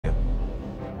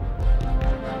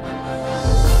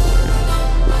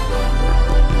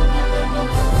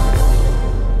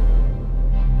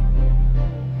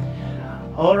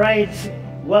right,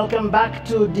 welcome back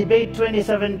to Debate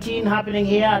 2017 happening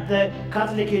here at the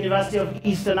Catholic University of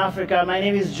Eastern Africa. My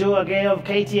name is Joe Agay of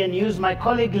KTN News. My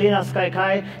colleague Lina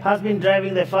Skaikai has been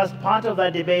driving the first part of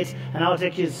that debate, and I'll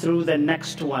take you through the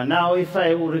next one. Now, if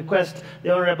I will request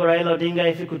the Honorable Raila Odinga,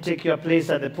 if you could take your place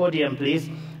at the podium, please.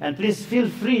 And please feel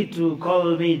free to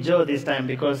call me Joe this time,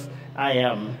 because I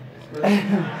am.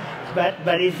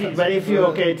 But if you're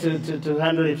okay to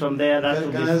handle it from there,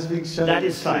 that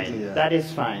is fine. Yeah. That is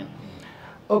fine.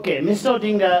 Okay, Mr.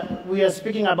 Odinga, we are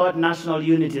speaking about national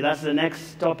unity. That's the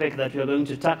next topic that we're going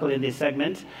to tackle in this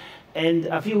segment. And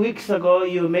a few weeks ago,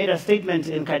 you made a statement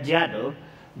in Kajiado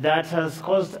that has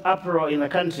caused uproar in the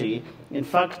country. In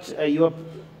fact, your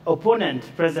opponent,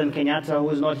 President Kenyatta, who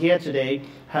is not here today,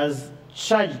 has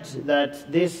charged that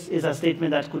this is a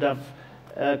statement that could have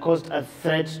caused a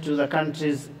threat to the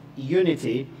country's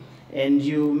unity, and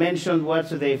you mentioned words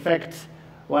to the effect,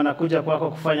 wanakuja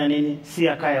kwako kufanya nini, si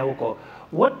akaya huko.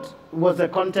 What was the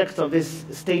context of this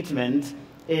statement,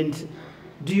 and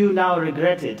do you now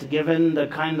regret it, given the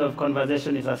kind of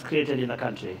conversation it has created in the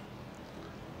country?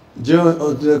 Joe,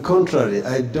 on the contrary,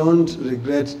 I don't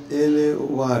regret any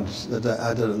words that I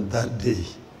uttered on that day.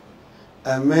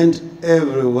 I meant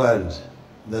every word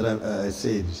that I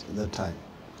said at that time.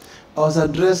 I was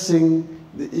addressing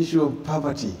the issue of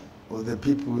poverty of the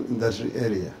people in that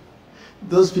area.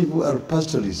 Those people are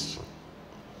pastoralists.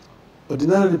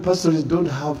 Ordinarily, pastoralists don't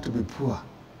have to be poor.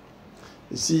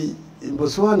 You see, in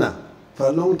Botswana, for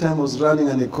a long time, was running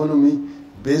an economy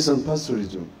based on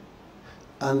pastoralism.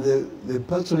 And the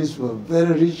pastoralists were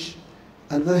very rich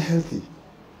and very healthy.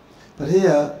 But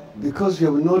here, because we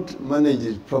have not managed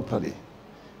it properly,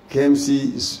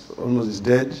 KMC is almost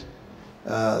dead,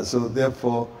 so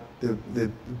therefore, the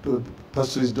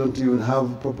pastoralists don't even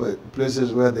have proper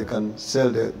places where they can sell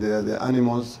their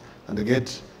animals and they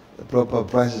get proper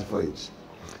prices for it.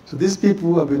 So these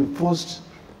people have been forced,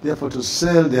 therefore, to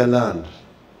sell their land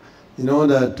in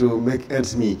order to make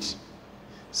ends meet.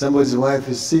 Somebody's wife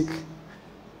is sick.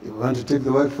 You want to take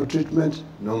the wife for treatment?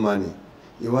 No money.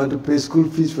 You want to pay school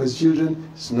fees for his children?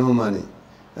 It's no money.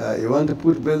 You want to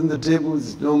put bread on the table?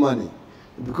 It's no money.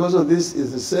 Because of this, he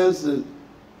sells the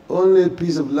only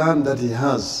piece of land that he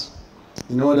has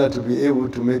in order to be able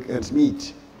to make ends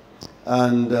meet.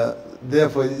 And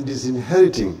therefore, it is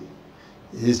inheriting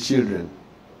his children.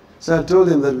 So I told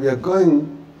him that we are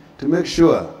going to make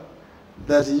sure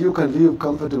that you can live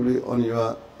comfortably on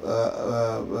your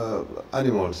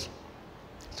animals,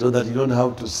 so that you don't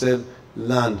have to sell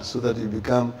land, so that you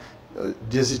become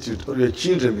destitute, or your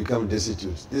children become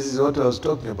destitute. This is what I was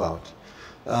talking about.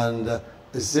 And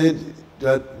I said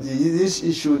that this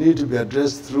issue needs to be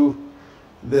addressed through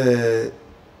the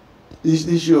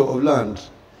issue of land,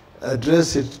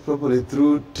 address it properly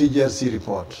through TGRC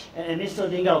report. And Mr.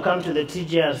 Odinga, I'll come to the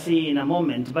TGRC in a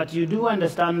moment, but you do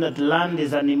understand that land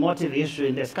is an emotive issue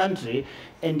in this country,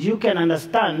 and you can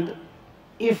understand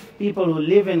if people who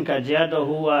live in Kajiado,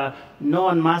 who are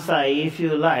non-Maasai, if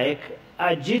you like,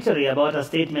 are jittery about a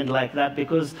statement like that,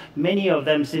 because many of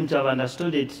them seem to have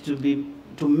understood it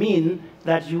to mean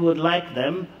that you would like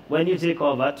them, when you take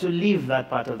over, to leave that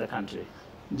part of the country.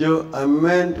 Joe, I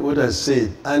meant what I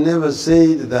said. I never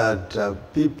said that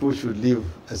people should leave.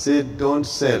 I said don't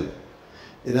sell.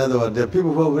 In other words, there are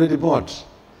people who have already bought.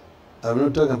 I'm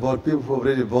not talking about people who have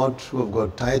already bought, who have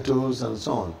got titles and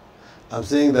so on. I'm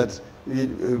saying that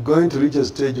we're going to reach a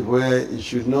stage where it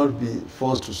should not be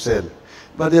forced to sell.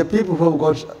 But there are people who have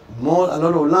got a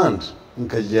lot of land in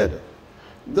Kajiado.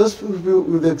 Those people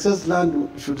with excess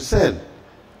land should sell.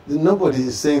 Nobody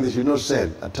is saying they should not sell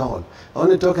at all. I'm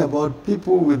only talking about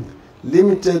people with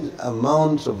limited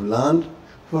amounts of land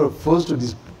who are forced to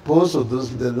dispose of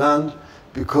the land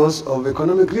because of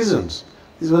economic reasons.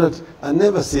 This is what I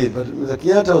never said, but Mr.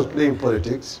 Kenyatta was playing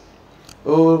politics.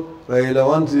 Oh, Raila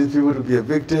wants these people to be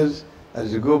evicted and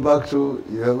to go back to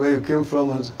where you came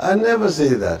from. I never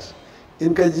say that.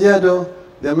 In Kajiado,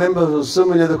 there are members of so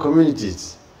many other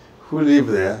communities who live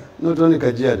there, not only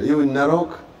Kajiado, even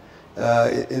Narok,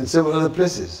 in several other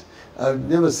places. I've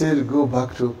never said go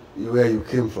back to where you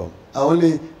came from. I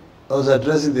was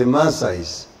addressing the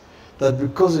Maasais, that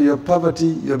because of your poverty,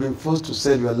 you have been forced to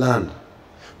sell your land.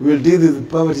 We will deal with the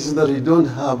poverty so that you don't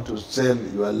have to sell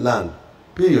your land,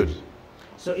 period.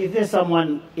 So if there's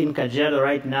someone in Kajiado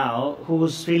right now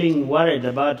who's feeling worried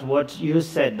about what you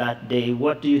said that day,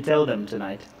 what do you tell them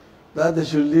tonight? That they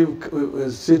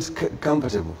should sit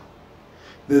comfortable.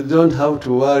 They don't have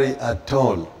to worry at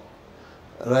all.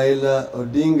 Raila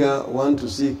Odinga want to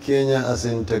see Kenya as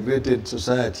an integrated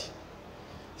society.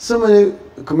 So many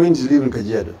communities live in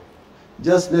Kajiado.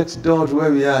 Just next door to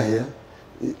where we are here,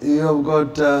 You have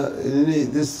got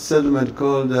this settlement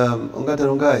called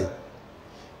Ongatarungai.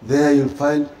 There you'll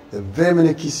find very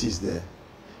many kisses there.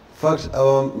 In fact,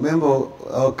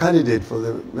 our candidate for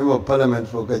the member of parliament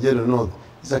for Kajiado North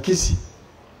is a Kisi.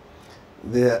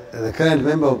 The current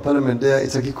member of parliament there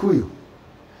is a Kikuyu.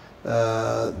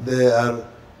 There are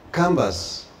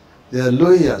Kambas. There are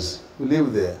lawyers who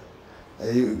live there.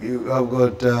 You have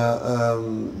got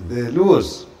the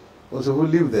Luos also who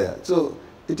live there. So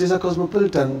it is a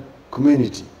cosmopolitan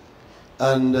community,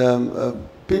 and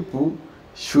people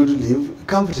should live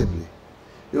comfortably.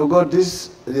 You've got this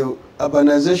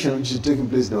urbanization which is taking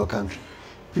place in our country.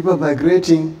 People are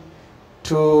migrating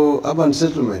to urban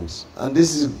settlements, and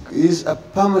this is a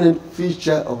permanent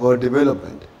feature of our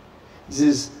development. This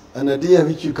is an idea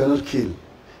which you cannot kill.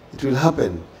 It will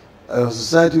happen. Our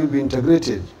society will be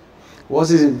integrated. What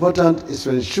is important is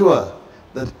to ensure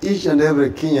that each and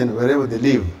every Kenyan, wherever they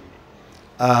live,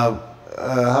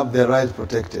 have their rights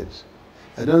protected.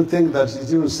 I don't think that it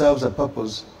even serves a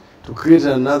purpose to create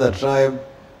another tribe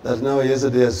that now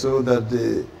yesterday I saw that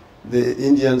the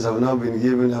Indians have now been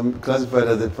given, classified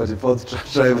as the 44th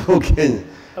tribe of Kenya.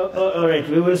 All right,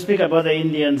 we will speak about the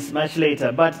Indians much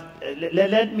later, but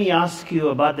let me ask you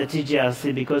about the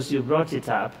TJRC because you brought it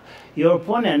up. Your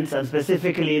opponents, and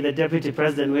specifically the Deputy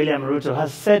President William Ruto,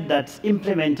 has said that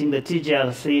implementing the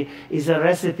TJRC is a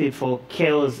recipe for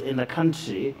chaos in the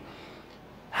country.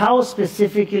 How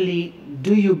specifically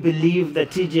do you believe the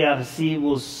TJRC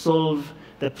will solve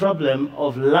the problem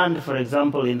of land, for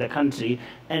example, in the country,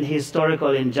 and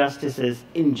historical injustices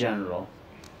in general?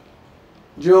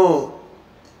 Joe,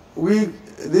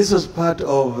 this was part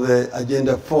of the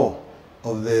Agenda 4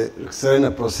 of the Serena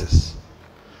process.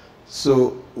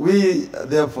 So we,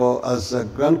 therefore, as a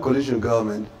Grand Coalition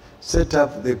government, set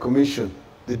up the commission,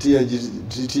 the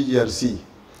TJRC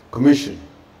commission,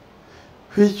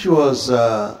 which was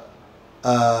like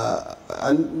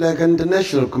an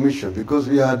international commission because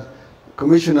we had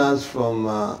commissioners from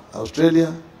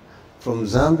Australia, from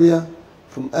Zambia,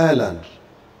 from Ireland,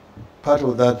 part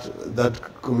of that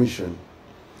commission.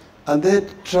 And they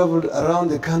traveled around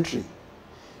the country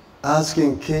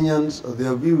asking Kenyans of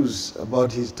their views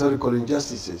about historical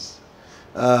injustices.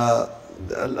 A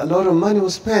lot of money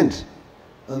was spent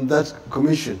on that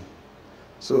commission.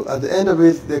 So at the end of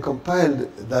it, they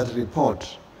compiled that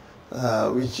report,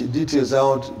 which details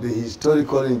out the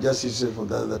historical injustices from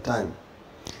the time.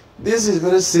 This is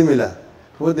very similar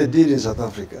to what they did in South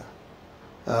Africa,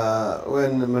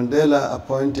 when Mandela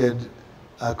appointed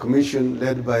a commission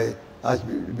led by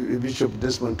Archbishop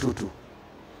Desmond Tutu.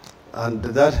 And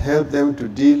that helped them to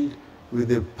deal with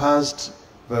the past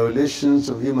violations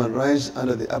of human rights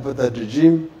under the apartheid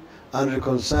regime and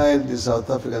reconcile the South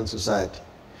African society.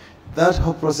 That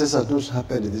whole process has not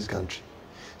happened in this country.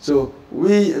 So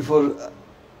for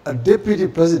a deputy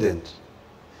president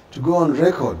to go on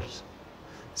record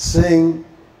saying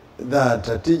that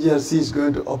TJRC is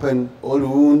going to open all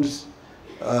wounds,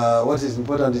 what is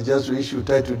important is just to issue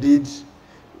title deeds,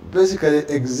 basically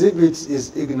exhibits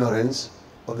his ignorance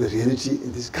of the reality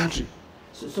in this country.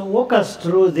 So walk us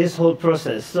through this whole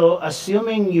process. So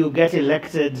assuming you get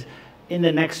elected in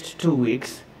the next 2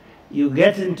 weeks, you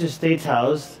get into State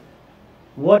House,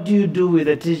 what do you do with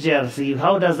the TJRC?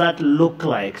 How does that look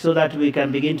like so that we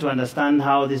can begin to understand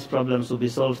how these problems will be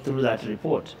solved through that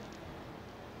report?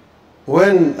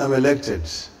 When I'm elected,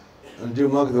 and you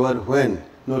mark the word when,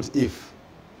 not if,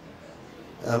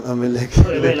 I'm elected.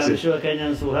 Well, I'm sure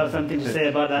Kenyans will have something to say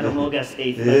about that on August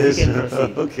 8th, but yes. We can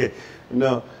proceed. Okay.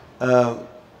 No,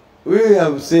 we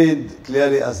have said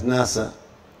clearly as NASA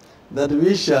that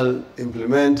we shall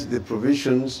implement the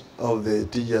provisions of the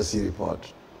TJRC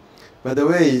report. By the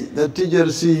way, the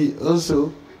TJRC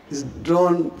also is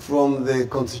drawn from the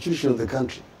constitution of the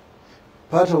country.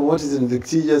 Part of what is in the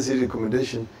TJRC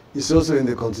recommendation is also in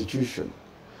the constitution.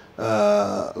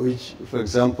 Which, for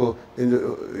example,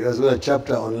 has got a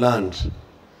chapter on land,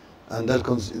 and that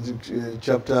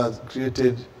chapter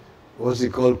created what we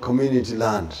call community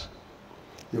land.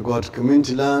 You've got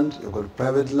community land, you've got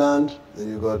private land, then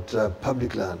you've got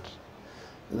public land.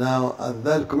 Now,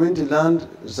 that community land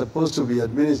is supposed to be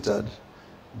administered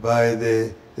by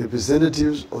the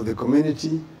representatives of the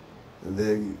community,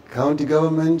 the county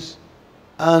government,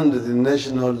 and the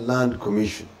National Land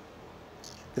Commission.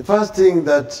 The first thing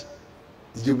that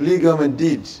the Jubilee government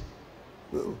did,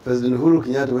 President Uhuru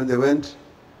Kenyatta, when they went,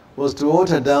 was to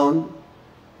water down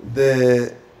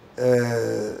the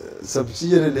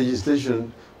subsidiary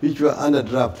legislation which were under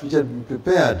draft, which had been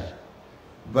prepared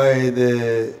by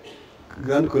the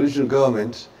Grand Coalition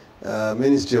government,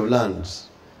 Ministry of Lands.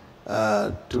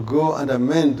 to go and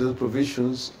amend those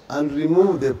provisions and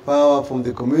remove the power from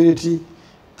the community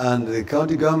and the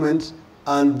county government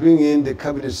and bring in the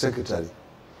cabinet secretary.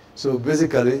 So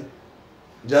basically,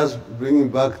 just bringing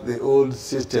back the old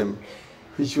system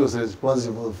which was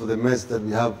responsible for the mess that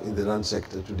we have in the land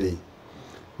sector today.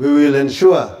 We will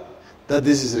ensure that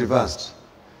this is reversed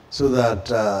so that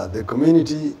the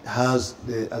community has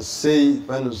a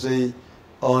final say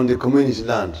on the community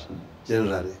land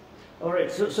generally. All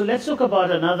right, so let's talk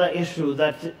about another issue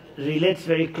that relates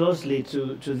very closely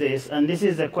to this, and this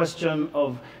is the question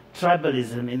of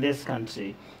tribalism in this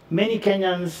country. Many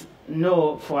Kenyans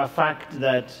know for a fact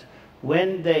that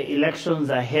when the elections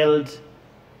are held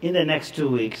in the next 2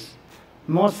 weeks,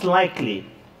 most likely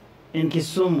in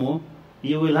Kisumu,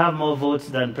 you will have more votes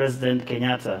than President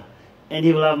Kenyatta, and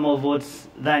he will have more votes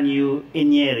than you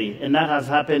in Nyeri, and that has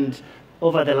happened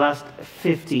over the last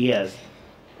 50 years.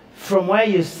 From where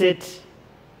you sit,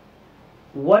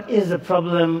 what is the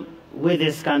problem with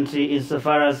this country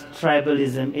insofar as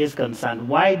tribalism is concerned?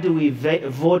 Why do we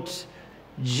vote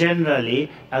generally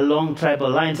along tribal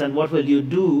lines, and what will you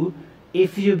do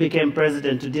if you became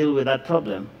president to deal with that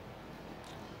problem?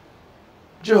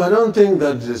 Joe, I don't think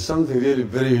that there's something really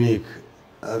very unique.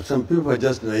 Some people are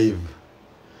just naive.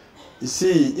 You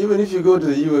see, even if you go to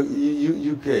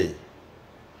the UK,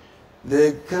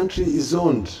 the country is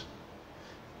owned.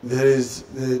 There is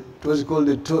what's called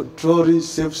the Tory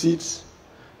safe seats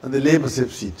and the Labour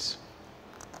safe seats.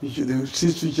 The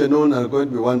seats which are known are going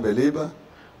to be won by Labour,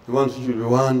 the ones which will be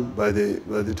won by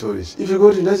the Tories. If you go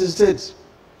to the United States,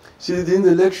 see in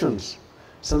the elections,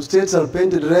 some states are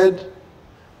painted red,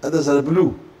 others are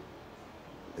blue.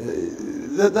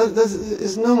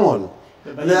 That's normal.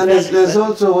 There's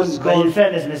also what is called... But in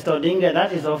fairness, Mr. Odinga,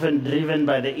 that is often driven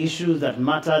by the issues that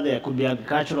matter. There could be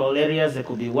agricultural areas, there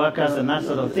could be workers and that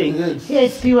sort of thing. Yes. Here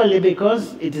it's purely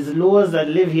because it is Luos that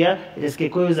live here, it is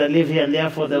Kikuyus that live here, and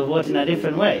therefore they vote in a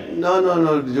different way.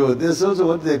 No, Joe. There's also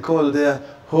what they call their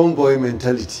homeboy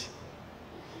mentality.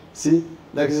 See,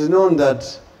 like it's known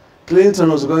that Clinton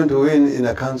was going to win in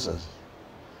Arkansas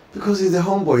because he's a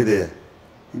homeboy there.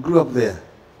 He grew up there.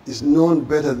 He's known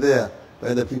better there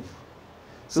by the people.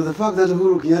 So the fact that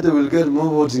Uhuru Kenyatta will get more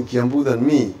votes in Kiambu than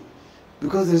me,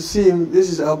 because they see him, this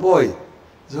is our boy.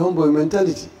 It's a homeboy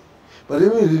mentality. But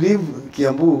if we leave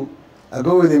Kiambu, I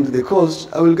go with him to the coast,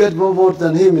 I will get more votes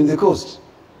than him in the coast.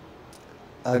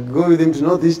 I go with him to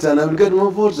Northeastern, I will get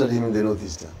more votes than him in the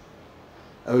Northeastern.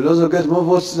 I will also get more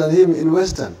votes than him in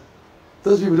Western.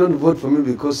 Those people don't vote for me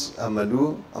because I'm a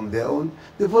Luo, I'm their own.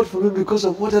 They vote for me because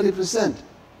of what I represent.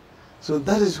 So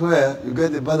that is where you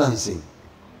get the balancing.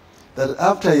 That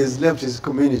after he has left his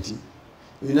community,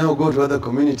 we now go to other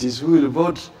communities who will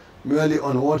vote merely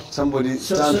on what somebody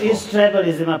stands for. So is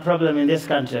tribalism a problem in this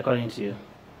country, according to you?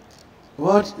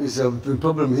 What is a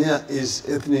problem here is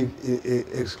ethnic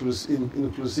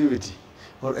inclusivity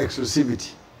or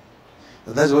exclusivity.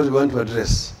 And that's what we want to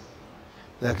address.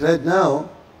 Like right now,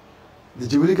 the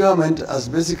Jubilee government has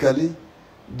basically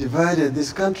divided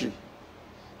this country.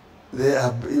 They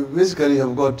have basically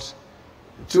have got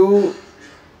two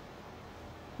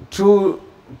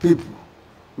people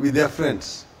with their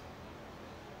friends,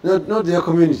 not their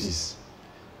communities.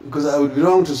 Because I would be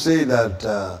wrong to say that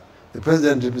the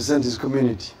president represents his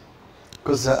community.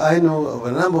 Because I know of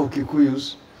a number of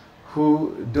Kikuyus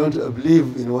who don't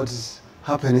believe in what is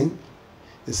happening.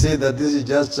 They say that this is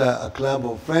just a club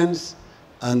of friends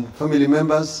and family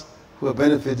members who are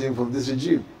benefiting from this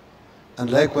regime. And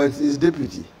likewise his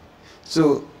deputy.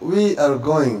 So we are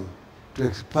going to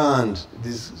expand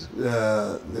this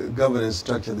the governance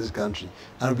structure in this country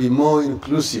and be more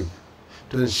inclusive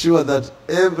to ensure that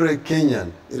every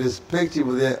Kenyan, irrespective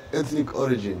of their ethnic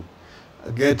origin,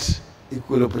 gets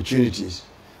equal opportunities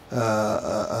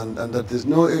and that there's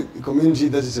no community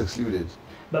that is excluded.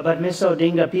 But Mr.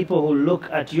 Odinga, people who look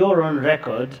at your own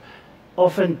record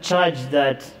often charge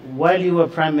that while you were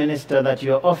Prime Minister, that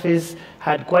your office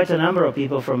had quite a number of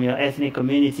people from your ethnic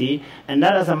community, and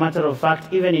that as a matter of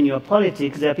fact, even in your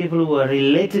politics, there are people who are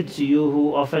related to you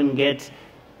who often get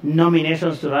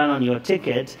nominations to run on your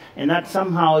ticket, and that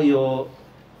somehow your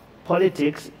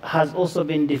politics has also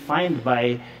been defined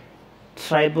by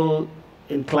tribal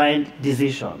inclined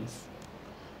decisions.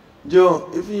 Joe,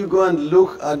 if you go and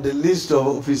look at the list of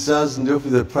officers in the office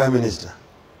of the Prime Minister,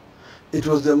 it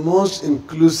was the most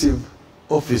inclusive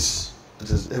office that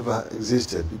has ever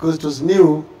existed because it was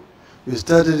new. We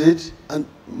started it, and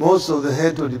most of the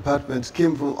heads of departments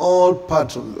came from all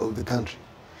parts of the country.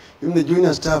 Even the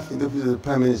junior staff in the office of the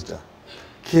Prime Minister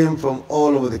came from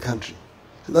all over the country.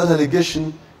 So that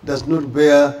allegation does not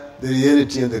bear the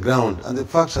reality on the ground. And the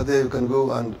facts are there, you can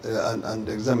go and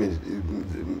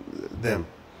examine them.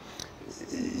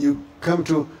 You come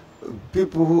to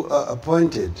people who are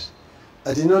appointed.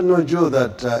 I did not know, Joe,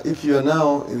 that if you are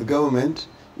now in the government,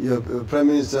 you're a prime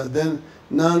minister, then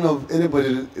none of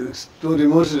anybody so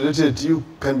remotely related to you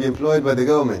can be employed by the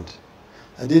government.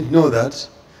 I didn't know that.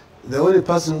 The only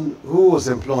person who was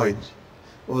employed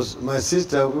was my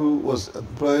sister, who was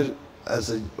employed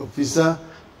as an officer,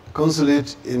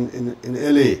 consulate in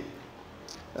LA.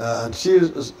 And she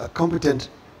was a competent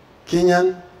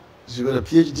Kenyan. She got a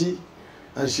PhD,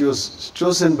 and she was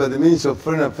chosen by the Minister of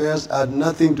Foreign Affairs, had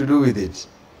nothing to do with it.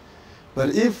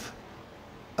 But if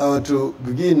I were to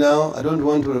begin now, I don't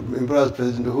want to embarrass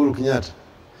President Uhuru Kenyatta.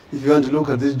 If you want to look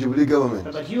at this Jubilee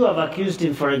government. But you have accused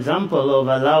him, for example, of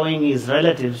allowing his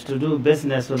relatives to do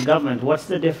business with government. What's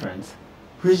the difference?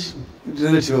 Which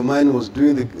relative of mine was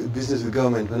doing the business with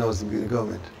government when I was in the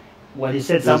government? Well, you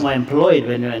said some were employed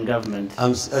when you were in government.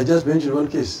 I just mentioned one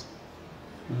case.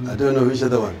 I don't know which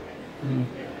other one.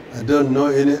 I don't know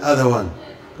any other one.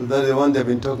 That's the one they've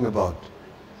been talking about.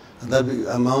 And that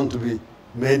amount to be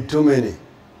made too many.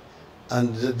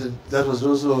 And that was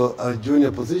also a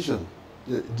junior position,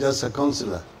 just a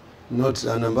consular, not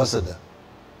an ambassador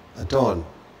at all.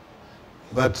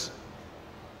 But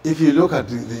if you look at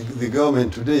the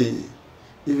government today,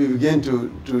 if you begin to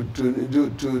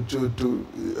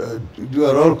do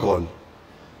a roll call,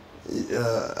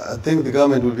 I think the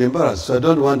government will be embarrassed. So I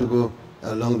don't want to go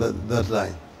along that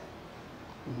line.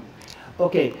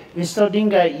 Okay, Mr.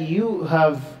 Odinga, you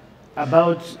have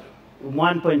about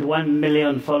 1.1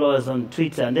 million followers on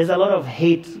Twitter, and there's a lot of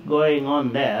hate going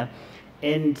on there.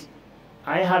 And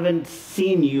I haven't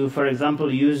seen you, for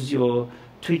example, use your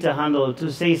Twitter handle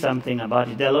to say something about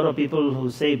it. There are a lot of people who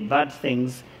say bad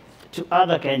things to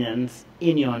other Kenyans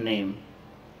in your name.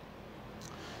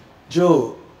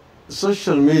 Joe,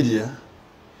 social media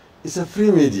is a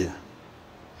free media.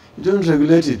 You don't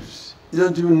regulate it. You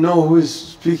don't even know who is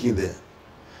speaking there.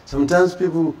 Sometimes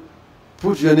people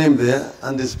put your name there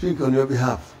and they speak on your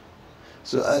behalf.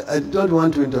 So I don't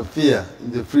want to interfere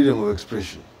in the freedom of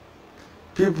expression.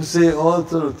 People say all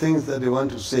sorts of things that they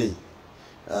want to say,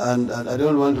 and I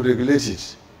don't want to regulate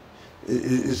it.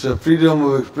 It's a freedom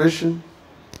of expression,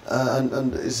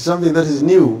 and it's something that is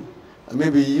new.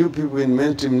 Maybe you people in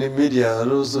mainstream media are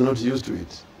also not used to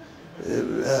it.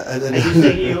 Are you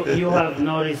saying you have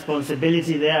no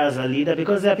responsibility there as a leader?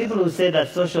 Because there are people who say that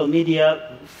social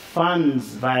media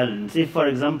funds violence. If, for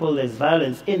example, there's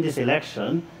violence in this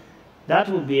election, that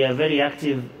would be a very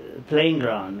active playing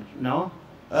ground, no?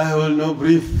 I will no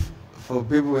brief for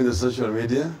people in the social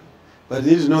media, but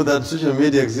you need to know that social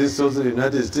media exists also in the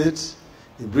United States,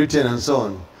 in Britain, and so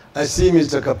on. I see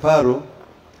Mr. Kaparo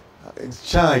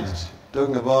charged,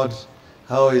 talking about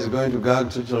how he's going to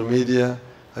gag social media,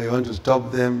 how he wants to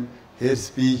stop them, hate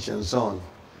speech, and so on.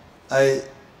 I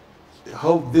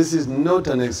hope this is not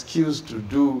an excuse to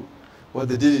do what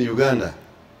they did in Uganda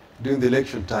during the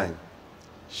election time,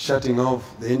 shutting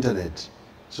off the internet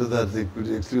so that they could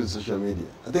exclude social media.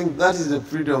 I think that is the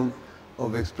freedom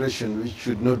of expression which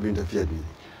should not be interfered with.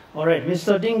 All right,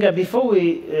 Mr. Odinga, before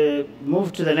we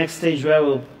move to the next stage where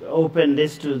we'll open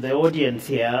this to the audience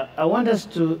here, I want us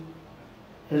to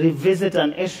revisit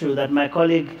an issue that my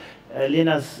colleague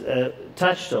Linus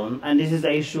touched on, and this is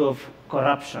the issue of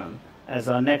corruption as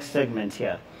our next segment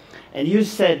here. And you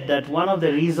said that one of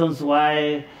the reasons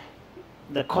why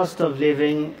the cost of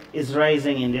living is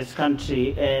rising in this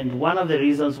country, and one of the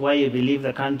reasons why you believe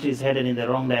the country is headed in the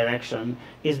wrong direction,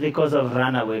 is because of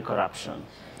runaway corruption.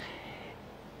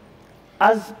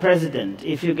 As president,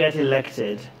 if you get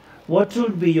elected, what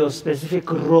would be your specific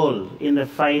role in the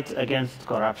fight against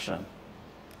corruption?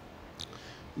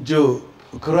 Joe,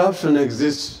 corruption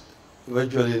exists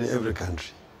virtually in every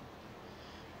country.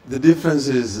 The difference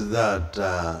is that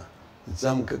in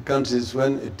some countries,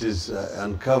 when it is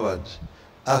uncovered,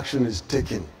 action is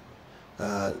taken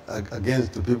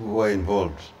against the people who are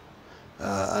involved.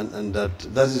 And that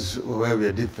is where we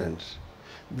are different.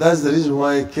 That's the reason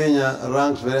why Kenya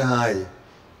ranks very high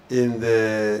in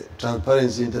the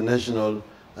Transparency International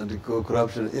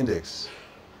Anti-Corruption Index.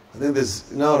 I think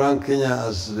this now rank Kenya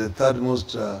as the third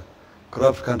most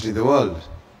corrupt country in the world.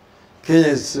 Kenya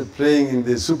is playing in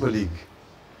the Super League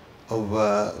of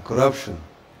corruption.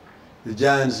 The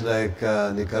giants like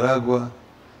Nicaragua,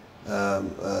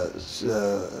 Sri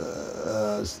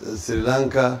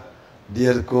Lanka,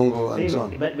 DR Congo, and so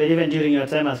on. But even during your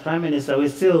time as Prime Minister, we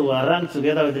still were ranked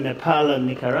together with Nepal and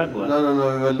Nicaragua. No, we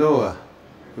were lower.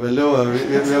 We were lower. We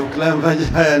have climbed much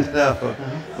higher now.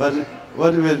 But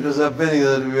what was happening is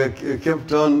that we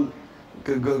kept on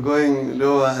going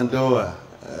lower and lower.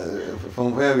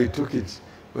 from where we took it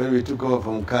when we took over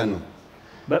from Kanu.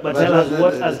 But tell us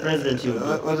what, as president, you do.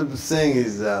 What I'm saying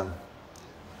is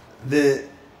the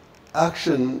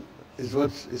action is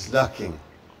what is lacking.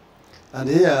 And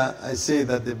here I say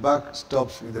that the buck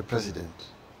stops with the president,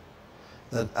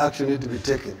 that action needs to be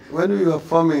taken. When we were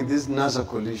forming this NASA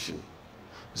coalition,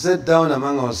 we sat down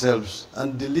among ourselves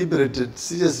and deliberated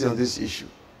seriously on this issue.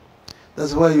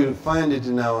 That's why you'll find it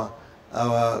in our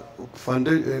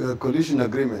coalition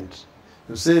agreement.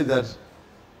 You say that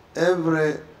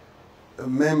every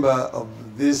member of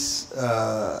this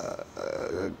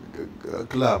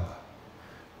club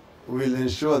will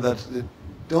ensure that they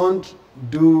don't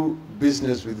do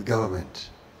business with government.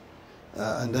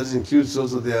 And that includes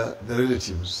also their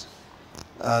relatives.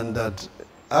 And that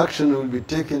action will be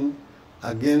taken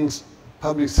against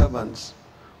public servants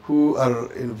who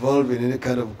are involved in any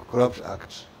kind of corrupt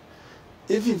act.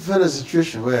 If you find a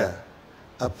situation where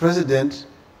a president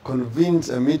convenes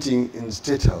a meeting in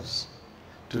State House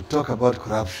to talk about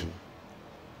corruption,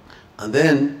 and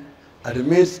then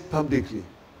admits publicly,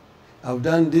 I've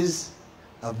done this,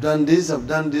 I've done this, I've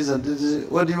done this, and this,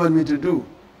 what do you want me to do?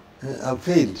 I've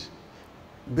failed.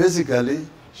 Basically,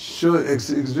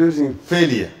 experiencing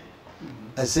failure.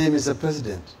 I say, Mr.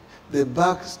 President, the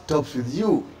buck stops with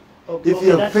you. If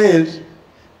you have failed,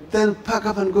 then pack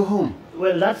up and go home.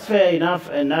 Well, that's fair enough,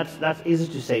 and that's easy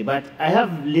to say. But I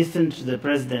have listened to the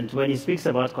president when he speaks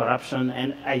about corruption,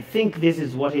 and I think this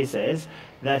is what he says,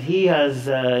 that he has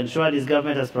ensured his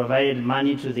government has provided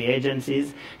money to the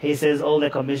agencies. He says all the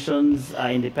commissions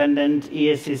are independent,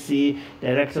 ESCC,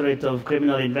 Directorate of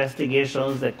Criminal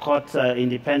Investigations, the courts are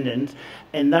independent,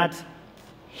 and that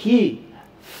he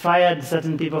fired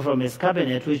certain people from his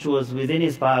cabinet, which was within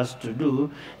his powers to do,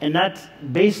 and that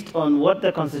based on what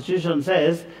the Constitution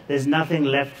says, there's nothing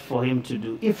left for him to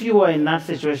do. If you were in that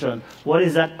situation, what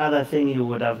is that other thing you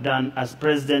would have done as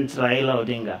President Raila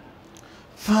Odinga?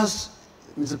 First,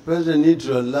 Mr. President needs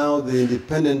to allow the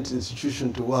independent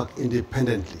institution to work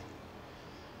independently.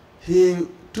 He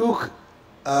took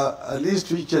a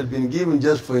list which had been given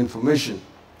just for information,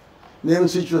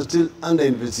 names which were still under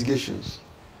investigations.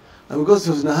 And because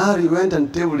he was in a hurry, he went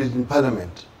and tabled it in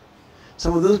Parliament.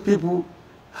 Some of those people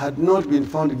had not been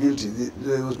found guilty.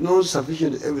 There was no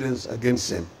sufficient evidence against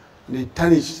them. And he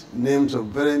tarnished names of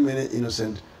very many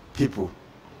innocent people.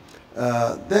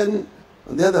 Then,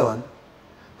 on the other one,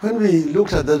 when we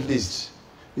looked at that list,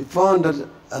 we found that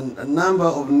a number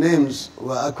of names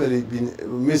were actually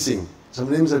missing. Some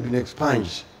names had been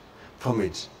expunged from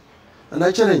it. And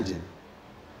I challenged him.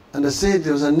 And I said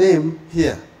there was a name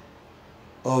here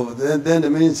of then the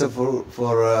Minister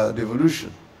for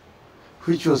Devolution,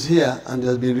 which was here and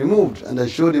has been removed. And I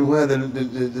showed him where the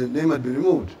name had been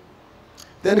removed.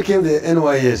 Then came the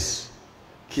NYS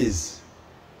case.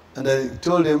 And I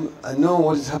told him, I know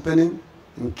what is happening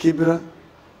in Kibra.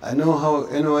 I know how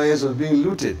NYS was being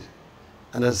looted.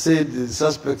 And I said, the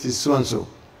suspect is so-and-so.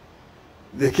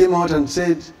 They came out and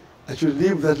said, I should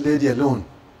leave that lady alone,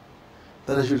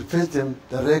 that I should face them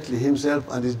directly, himself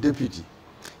and his deputy.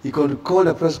 He could call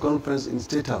a press conference in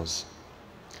State House.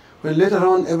 When later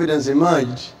on evidence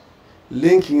emerged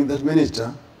linking that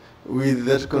minister with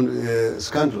that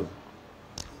scandal,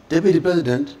 Deputy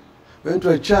President went to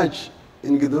a church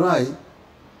in Githurai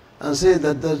and said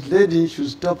that that lady should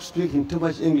stop speaking too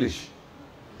much English.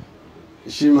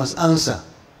 She must answer.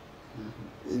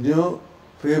 You know,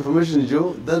 for your information,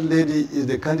 Joe, that lady is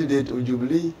the candidate of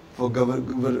Jubilee for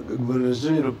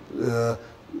gubernatorial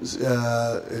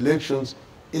elections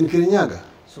in Kirinyaga.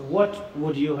 So what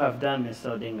would you have done,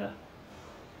 Mr. Odinga?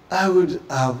 I would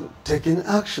have taken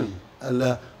action, a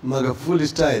la Magafuli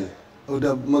style. I would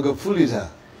have Magafulied her.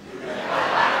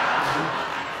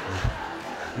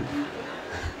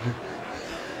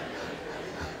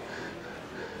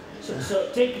 So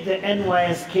take the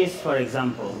NYS case, for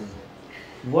example.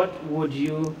 What would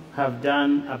you have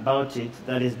done about it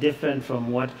that is different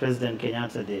from what President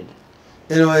Kenyatta did?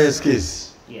 NYS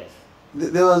case? Yes.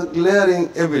 There was glaring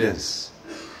evidence.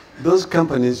 Those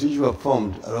companies which were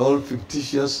formed are all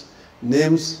fictitious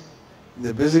names.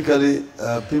 They're basically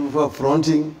people who are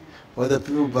fronting, or the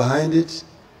people behind it.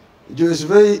 It's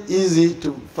very easy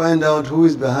to find out who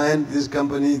is behind this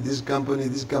company, this company,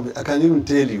 this company. I can even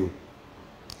tell you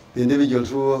the individuals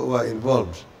who are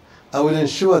involved. I will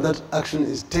ensure that action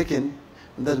is taken,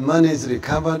 that money is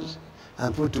recovered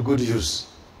and put to good use.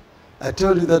 I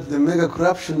told you that the mega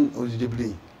corruption of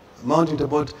Jubilee, amounting to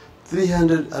about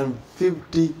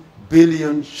 350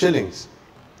 billion shillings,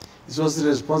 is also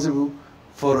responsible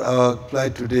for our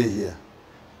plight today here.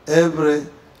 Every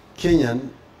Kenyan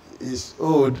is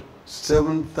owed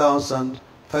 7,500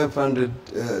 500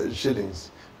 shillings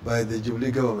by the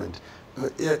Jubilee government.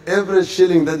 Every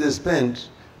shilling that they spend,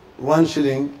 1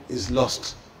 shilling is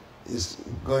lost, is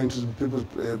going to people's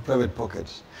private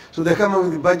pockets. So they come up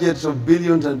with budgets of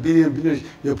billions and billions.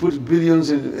 You put billions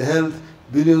in health,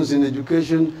 billions in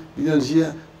education, billions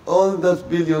here. All those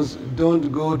billions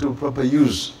don't go to proper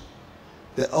use.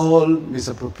 They're all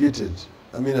misappropriated.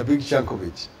 I mean, a big chunk of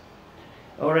it.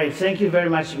 All right, thank you very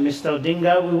much, Mr.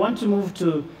 Odinga. We want to move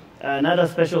to another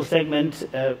special segment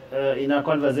in our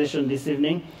conversation this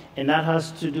evening, and that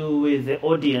has to do with the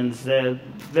audience, the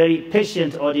very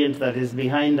patient audience that is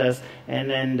behind us.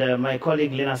 And my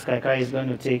colleague Linus Kaikai is going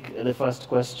to take the first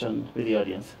question with the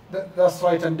audience. That's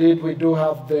right, indeed. We do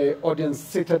have the audience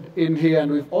seated in here,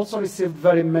 and we've also received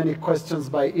very many questions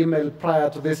by email prior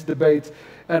to this debate,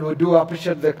 and we do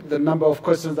appreciate the number of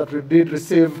questions that we did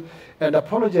receive, and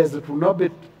apologize that it will not be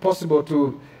possible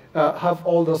to have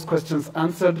all those questions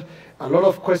answered. A lot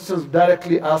of questions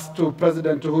directly asked to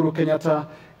President Uhuru Kenyatta,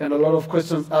 and a lot of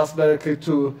questions asked directly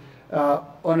to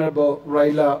Honorable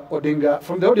Raila Odinga.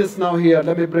 From the audience now here,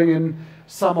 let me bring in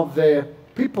some of the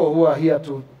people who are here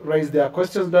to raise their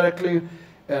questions directly.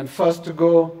 And first to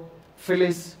go,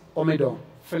 Phyllis Omido.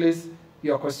 Phyllis,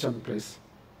 your question, please.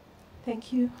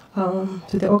 Thank you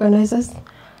to the organizers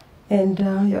and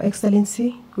Your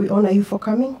Excellency. We honor you for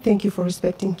coming. Thank you for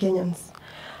respecting Kenyans.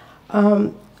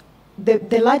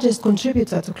 The largest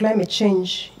contributor to climate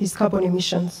change is carbon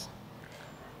emissions.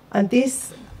 And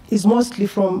this is mostly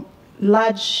from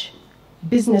large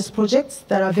business projects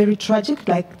that are very tragic,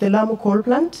 like the Lamu coal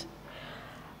plant.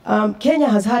 Kenya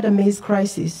has had a maize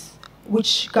crisis,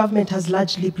 which government has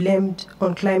largely blamed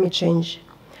on climate change.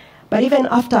 But even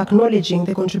after acknowledging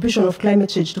the contribution of climate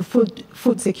change to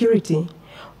food security,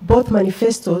 both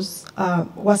manifestos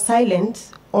were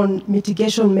silent on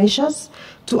mitigation measures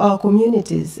to our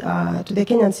communities, to the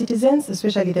Kenyan citizens,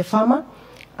 especially the farmer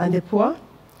and the poor.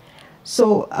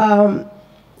 So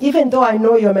even though I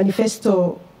know your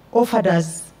manifesto offered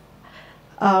us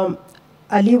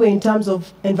a leeway in terms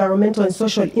of environmental and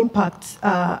social impact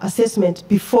assessment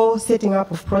before setting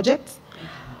up of projects,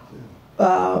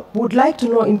 would like to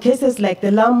know, in cases like the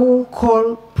Lamu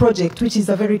coal project, which is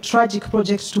a very tragic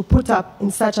project to put up in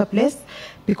such a place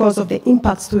because of the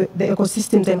impacts to the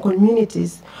ecosystems and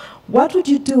communities, what would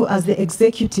you do as the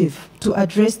executive to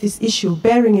address this issue,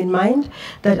 bearing in mind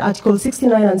that Article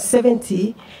 69 and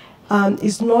 70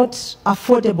 is not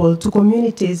affordable to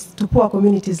communities, to poor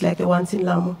communities like the ones in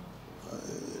Lamu?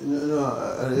 No,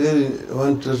 I really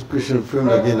want this question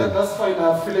framed again. That's fine.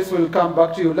 Phyllis will come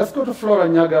back to you. Let's go to Flora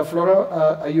Nyaga.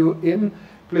 Flora, are you in?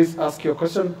 Please ask your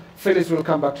question. Phyllis will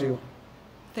come back to you.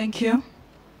 Thank you.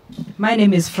 My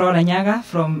name is Flora Nyaga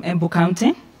from Embu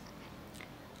County.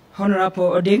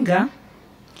 Honorable Odinga,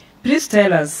 please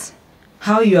tell us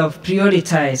how you have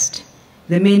prioritized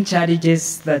the main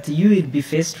challenges that you will be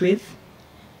faced with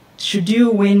should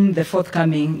you win the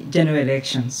forthcoming general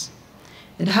elections.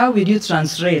 And how will you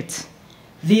translate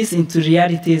these into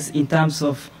realities in terms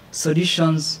of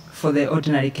solutions for the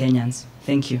ordinary Kenyans?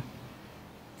 Thank you.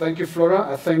 Thank you,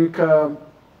 Flora. I think,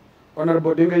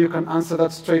 Honorable Odinga, you can answer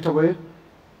that straight away.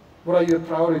 What are your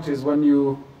priorities when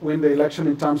you win the election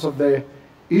in terms of the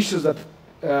issues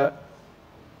that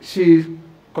she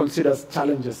considers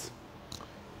challenges?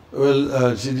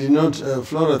 Well, she did not,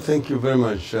 Flora, thank you very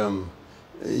much.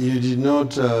 You did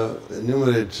not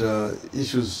enumerate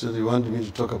issues that you wanted me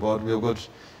to talk about. We have got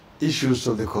issues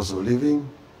of the cost of living.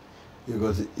 You've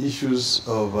got issues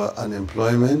of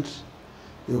unemployment.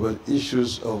 You've got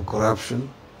issues of corruption,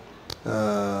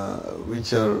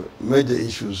 which are major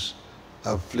issues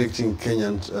afflicting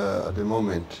Kenyans at the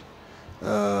moment.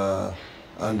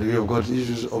 And we have got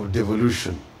issues of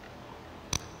devolution.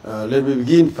 Let me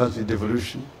begin first with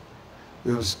devolution.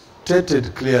 We have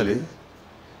stated clearly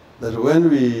that when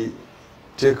we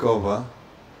take over,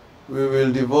 we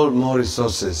will devolve more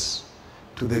resources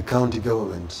to the county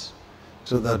governments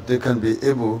so that they can be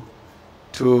able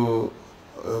to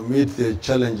meet the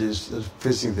challenges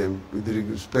facing them with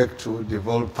respect to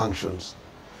devolved functions.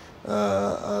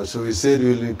 So we said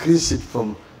we will increase it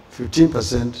from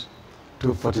 15% to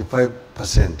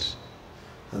 45%.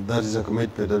 And that is a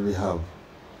commitment that we have.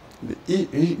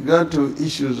 With regard to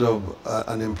issues of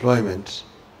unemployment,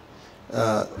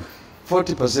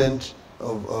 40%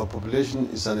 of our population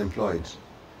is unemployed.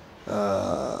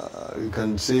 You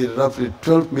can say roughly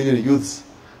 12 million youths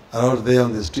are out there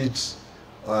on the streets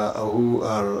who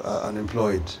are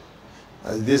unemployed.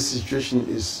 This situation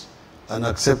is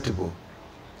unacceptable.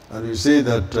 And we say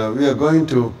that we are going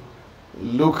to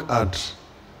look at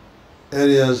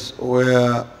areas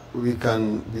where we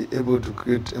can be able to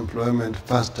create employment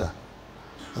faster.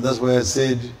 And that's why I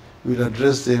said we'll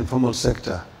address the informal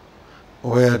sector,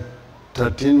 where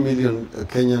 13 million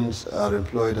Kenyans are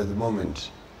employed at the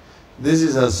moment. This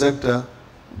is a sector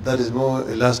that is more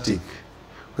elastic,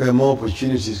 where more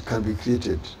opportunities can be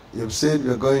created. You've said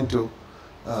we're going to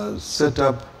set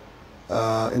up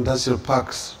industrial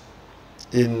parks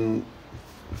in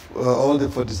all the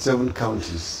 47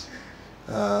 counties,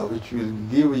 which will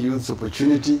give youth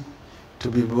opportunity to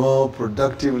be more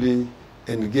productively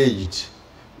engaged.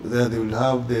 There they will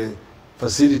have the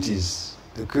facilities,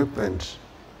 the equipment,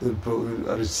 they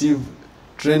will receive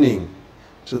training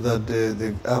so that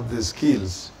they have the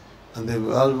skills, and they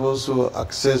will have also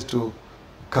access to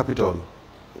capital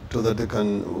so that they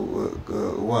can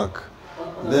work.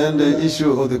 Then the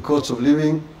issue of the cost of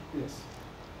living, Yes.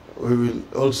 we will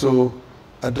also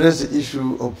address the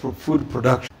issue of food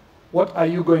production. What are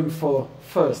you going for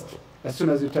first, as soon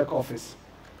as you take office?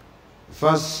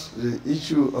 First, the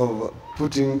issue of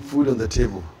putting food on the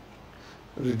table,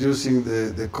 reducing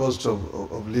the cost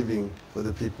of living for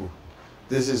the people.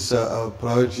 This is our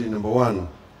priority number one.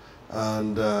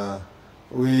 And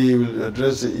we will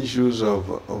address the issues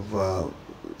of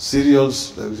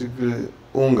cereals, particularly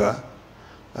unga,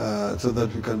 so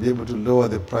that we can be able to lower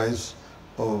the price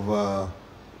of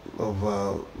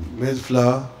maize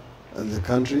flour in the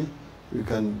country. We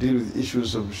can deal with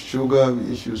issues of sugar,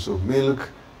 issues of milk,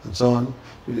 and so on.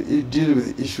 We deal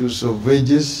with issues of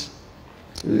wages,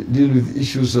 we deal with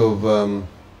issues of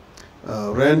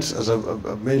rent, as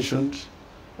I've mentioned,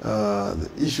 the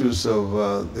issues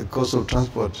of the cost of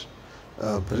transport,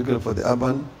 particularly for the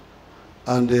urban,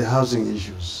 and the housing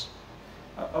issues.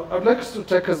 I'd like us to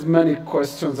take as many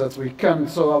questions as we can,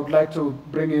 so I would like to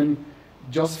bring in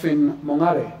Josephine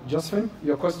Mongare. Josephine,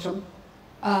 your question?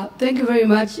 Thank you very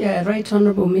much, Right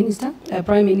Honorable Minister,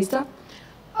 Prime Minister.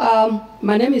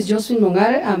 My name is Josephine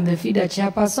Mongare. I'm the FIDA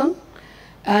chairperson.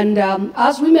 And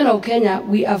as women of Kenya,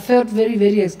 we have felt very,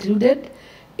 very excluded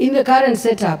in the current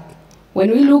setup.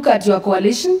 When we look at your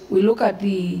coalition, we look at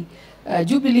the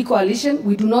Jubilee coalition,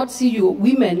 we do not see you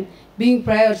women being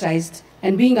prioritized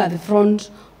and being at the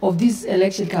front of these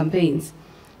election campaigns.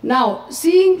 Now,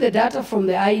 seeing the data from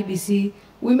the IEBC,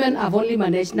 women have only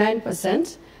managed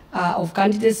 9% of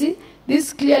candidacy.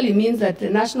 This clearly means that the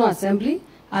National Assembly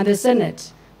and the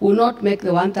Senate will not make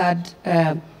the one-third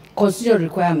constitutional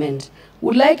requirement.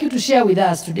 Would like you to share with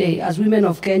us today, as women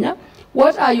of Kenya,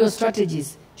 what are your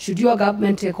strategies should your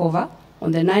government take over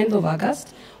on the 9th of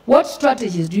August? What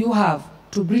strategies do you have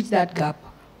to bridge that gap?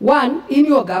 One, in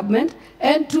your government,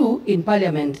 and two, in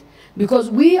parliament. Because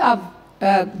we have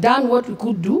done what we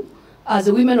could do as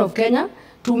the women of Kenya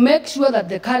to make sure that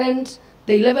the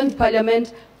 11th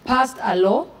parliament passed a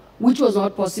law which was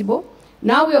not possible.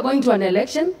 Now we are going to an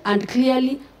election, and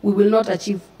clearly we will not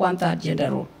achieve one-third gender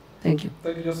role. Thank you.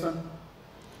 Thank you, Justin.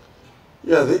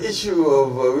 Yeah, the issue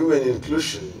of women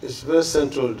inclusion is very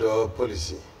central to our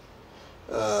policy.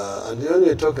 And when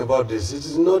we talk about this, it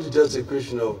is not just a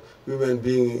question of women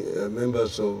being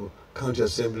members of county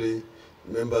assembly,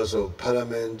 members of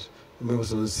parliament,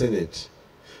 members of the Senate.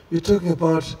 We're talking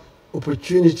about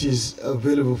opportunities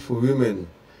available for women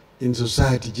in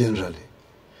society generally,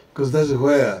 because that's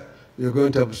where we're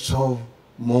going to absorb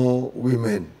more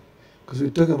women. Because we're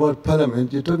talking about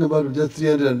parliament, you're talking about just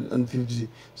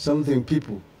 350-something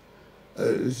people.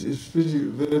 It's pretty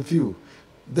very few.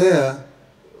 There,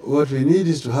 what we need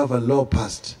is to have a law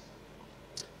passed.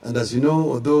 And as you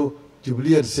know, although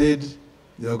Jubilee had said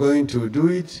they are going to do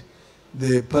it,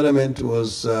 the parliament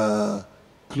was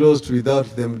closed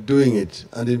without them doing it.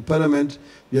 And in parliament,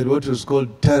 we had what was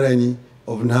called tyranny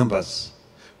of numbers.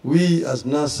 We, as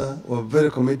NASA, were very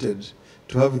committed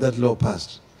to having that law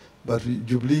passed. But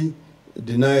Jubilee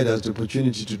denied us the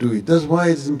opportunity to do it. That's why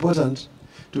it's important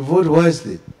to vote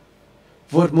wisely.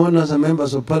 Vote more NASA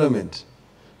members of parliament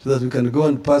so that we can go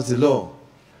and pass the law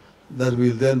that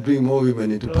will then bring more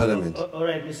women into parliament. All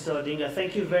right, Mr. Odinga,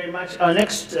 thank you very much. Our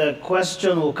next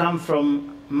question will come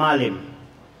from Malim.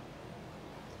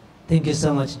 Thank you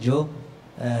so much, Joe.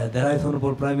 The Right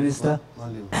Honorable Prime Minister.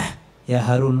 Malim. Yeah,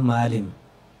 Harun Maalim.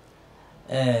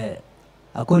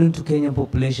 According to Kenyan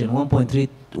population, about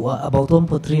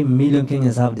 1.3 million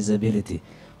Kenyans have disability.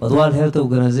 But World Health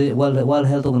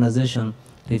Organization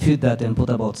refuted that and put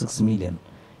about 6 million.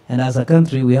 And as a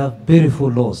country, we have beautiful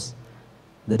laws.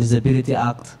 The Disability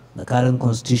Act, the current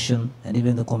Constitution, and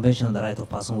even the Convention on the Right of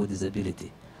Persons with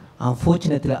Disability.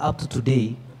 Unfortunately, up to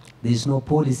today, there is no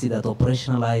policy that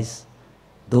operationalizes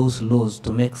those laws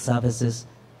to make services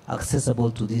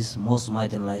accessible to these most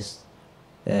marginalized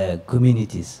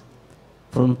communities.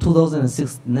 From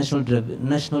 2006,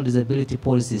 National Disability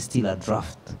Policy is still a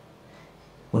draft.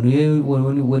 when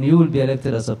you will be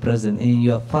elected as a president in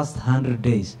your first 100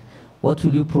 days, what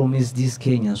will you promise these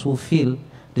Kenyans who feel,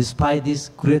 despite these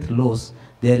great laws,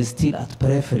 they are still at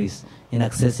peripheries in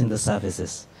accessing the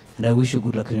services? And I wish you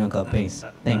good luck in your campaigns.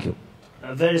 Thank you.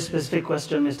 A very specific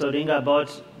question, Mr. Odinga, about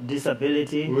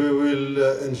disability. We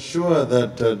will ensure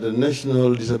that the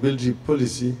national disability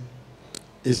policy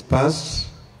is passed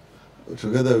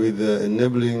together with the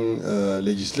enabling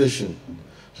legislation,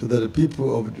 so that the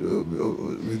people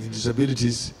with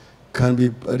disabilities can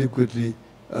be adequately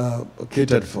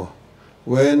catered for.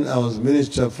 When I was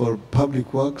Minister for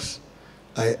Public Works,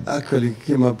 I actually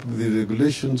came up with the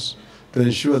regulations to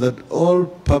ensure that all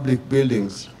public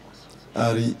buildings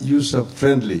are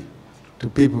user-friendly to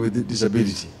people with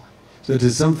disability. So it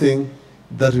is something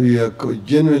that we are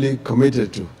genuinely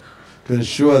committed to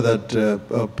ensure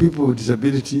that people with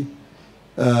disability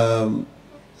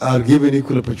are given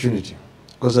equal opportunity.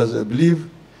 Because as I believe,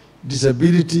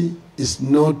 disability is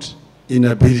not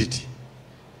inability,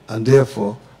 and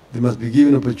therefore they must be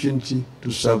given opportunity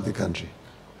to serve the country.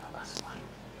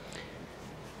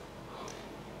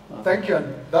 Thank you.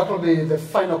 And that will be the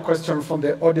final question from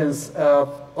the audience.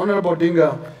 Honorable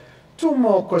Odinga, two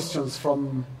more questions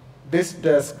from this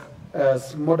desk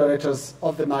as moderators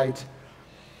of the night.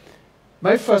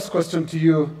 My first question to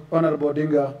you, Honorable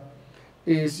Odinga,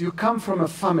 is you come from a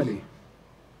family,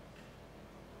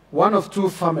 one of two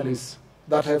families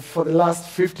that have for the last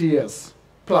 50 years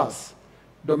plus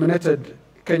dominated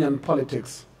Kenyan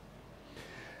politics.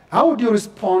 How would you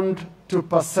respond to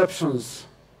perceptions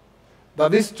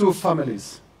that these two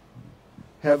families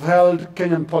have held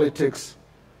Kenyan politics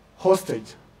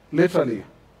hostage, literally,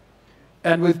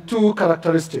 and with two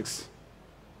characteristics?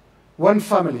 One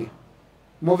family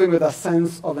moving with a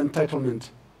sense of entitlement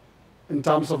in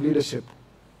terms of leadership,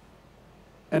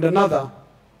 and another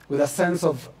with a sense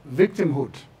of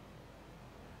victimhood.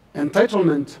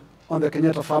 Entitlement on the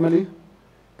Kenyatta family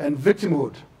and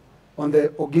victimhood on the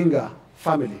Oginga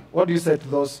family. What do you say to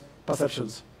those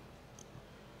perceptions?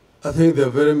 I think they're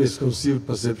very misconceived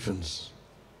perceptions.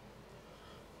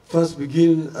 First,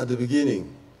 begin at the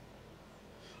beginning.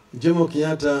 Jomo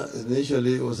Kenyatta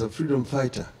initially was a freedom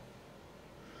fighter,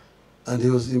 and he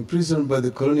was imprisoned by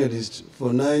the colonialists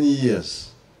for 9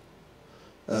 years,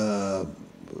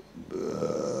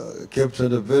 kept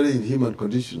under very inhuman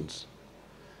conditions.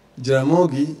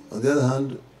 Jaramogi, on the other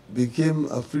hand, became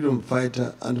a freedom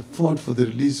fighter and fought for the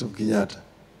release of Kenyatta.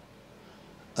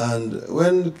 And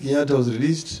when Kenyatta was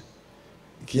released,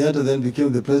 Kenyatta then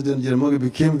became the president, Jaramogi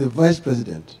became the vice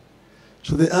president.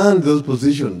 So they earned those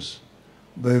positions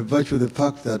by virtue of the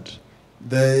fact that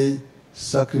they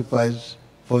sacrificed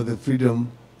for the freedom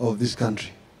of this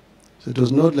country. So it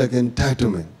was not like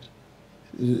entitlement.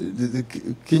 The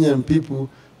Kenyan people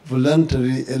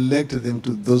voluntarily elected them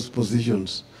to those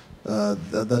positions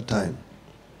at that time.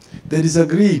 They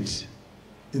disagreed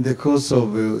in the course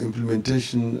of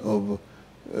implementation of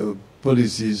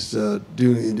policies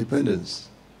during independence.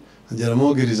 And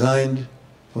Jaramogi resigned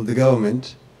from the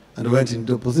government and went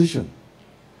into opposition.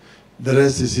 The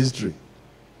rest is history.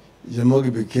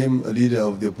 Jaramogi became a leader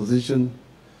of the opposition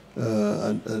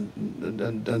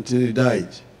until he died.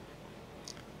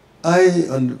 I,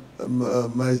 on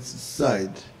my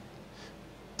side,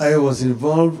 I was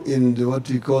involved in what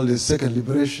we call the second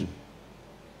liberation,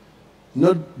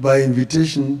 not by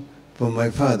invitation from my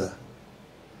father,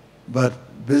 but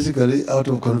basically out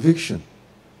of conviction.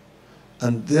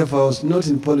 And therefore I was not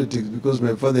in politics because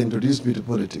my father introduced me to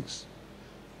politics.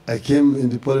 I came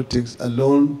into politics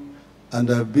alone, and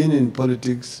I've been in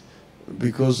politics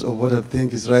because of what I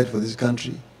think is right for this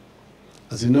country.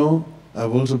 As you know,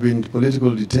 I've also been in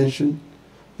political detention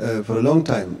for a long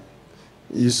time.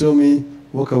 You saw me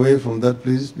walk away from that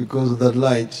place because of that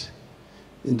light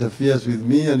interferes with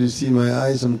me, and you see my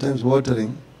eyes sometimes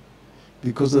watering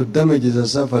because of damages I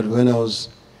suffered when I was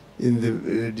in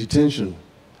the detention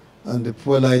and the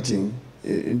poor lighting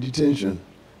in detention.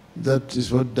 That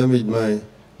is what damaged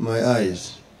my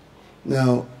eyes.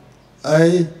 Now,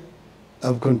 I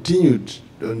have continued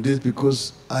on this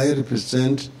because I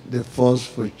represent the force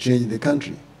for change in the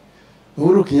country.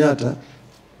 Uhuru Kenyatta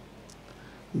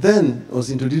then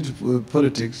was introduced to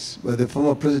politics by the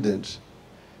former president,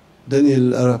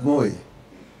 Daniel Arap Moi,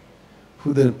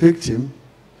 who then picked him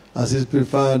as his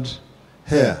preferred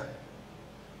heir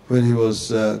when he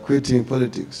was quitting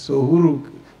politics. So Uhuru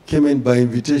came in by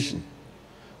invitation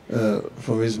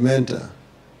from his mentor,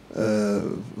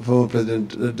 former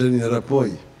President Daniel Arap Moi.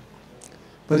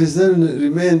 But he then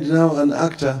remained now an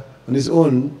actor on his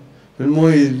own when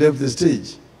Moi left the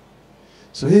stage.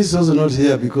 So he's also not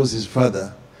here because his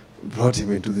father brought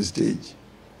him into the stage.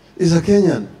 He's a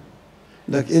Kenyan.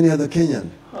 like any other Kenyan.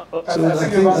 So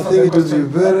I think it would be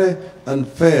very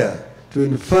unfair to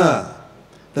infer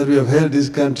that we have held this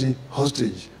country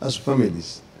hostage as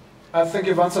families. I think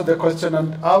you've answered the question,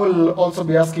 and I will also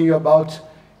be asking you about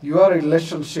your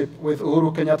relationship with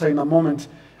Uhuru Kenyatta in a moment,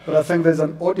 but I think there's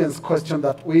an audience question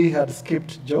that we had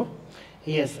skipped, Joe.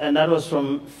 Yes, and that was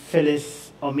from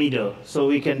Phyllis Omido. So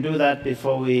we can do that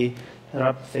before we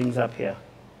wrap things up here.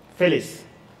 Phyllis.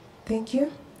 Thank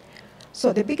you.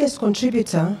 So the biggest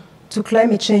contributor to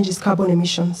climate change is carbon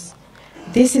emissions.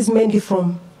 This is mainly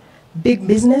from big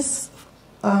business,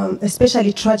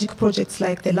 especially tragic projects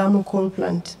like the Lamu coal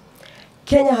plant.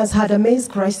 Kenya has had a maize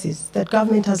crisis that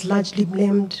government has largely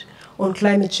blamed on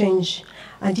climate change.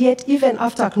 And yet, even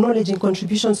after acknowledging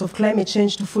contributions of climate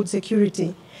change to food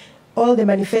security, all the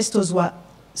manifestos were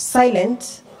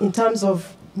silent in terms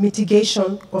of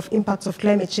mitigation of impacts of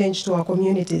climate change to our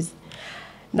communities.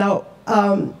 Now,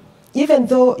 even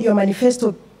though your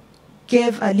manifesto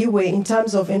gave a leeway in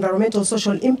terms of environmental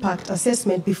social impact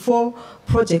assessment before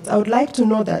projects, I would like to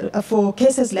know that for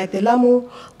cases like the Lamu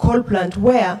coal plant,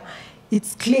 where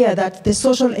it's clear that the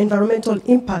social environmental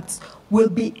impacts will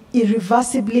be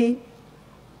irreversibly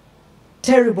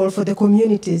terrible for the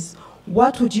communities,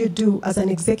 what would you do as an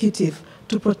executive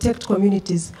to protect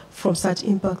communities from such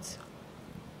impacts?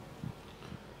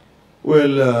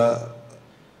 Well,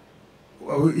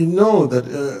 we know that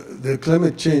the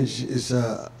climate change is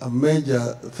a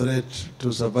major threat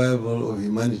to survival of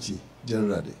humanity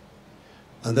generally.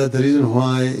 And that's the reason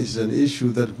why it's an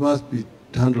issue that must be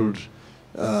handled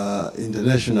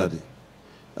internationally.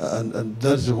 And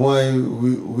that's why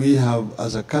we have,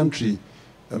 as a country,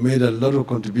 made a lot of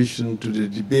contribution to the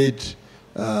debate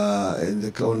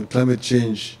on climate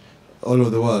change all over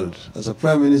the world. As a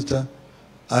Prime Minister,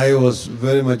 I was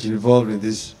very much involved in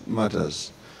these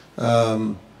matters.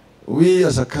 We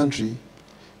as a country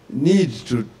need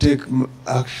to take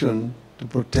action to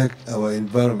protect our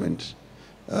environment,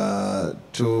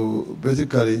 to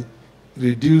basically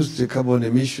reduce the carbon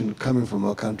emission coming from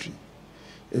our country.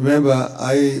 Remember,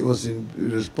 I was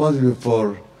responsible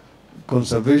for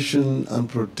conservation and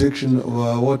protection of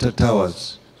our water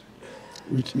towers,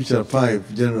 which are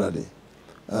 5 generally,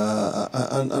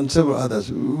 and several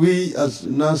others. We as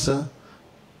NASA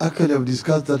actually have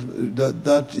discussed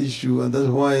that issue, and that's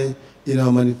why in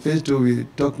our manifesto we're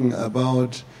talking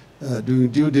about doing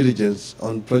due diligence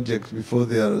on projects before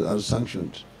they are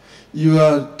sanctioned. You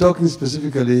are talking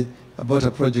specifically about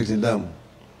a project in Lamu.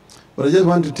 But I just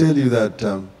want to tell you that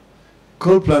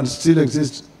coal plants still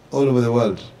exist all over the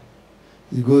world.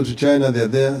 You go to China, they're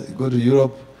there. You go to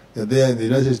Europe, they're there. In the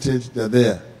United States, they're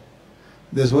there.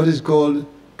 There's what is called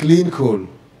clean coal.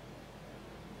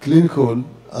 Clean coal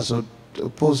as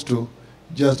opposed to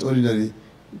just ordinary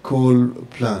coal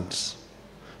plants.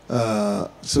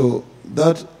 So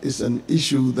that is an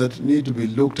issue that needs to be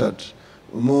looked at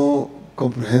more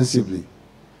comprehensively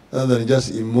rather than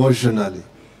just emotionally.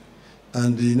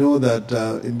 And you know that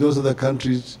in those other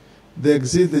countries, they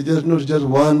exist, there's not just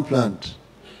one plant.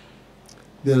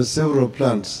 There are several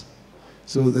plants.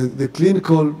 So the clean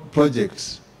coal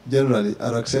projects generally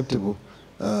are acceptable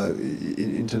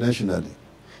internationally.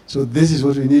 So this is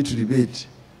what we need to debate.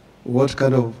 What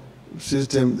kind of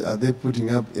system are they putting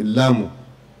up in Lamu?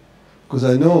 Because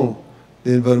I know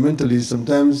the environmentalists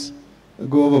sometimes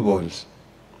go overboard.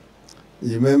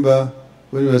 You remember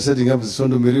when we were setting up the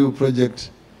Sondu Miriu project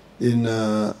in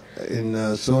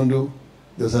Sondu,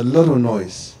 there was a lot of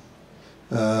noise.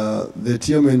 The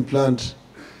Tiomen plant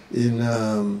in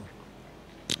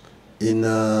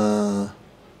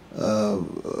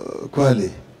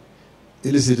Kwale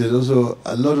elicited also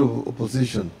a lot of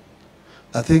opposition.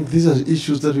 I think these are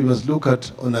issues that we must look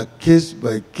at on a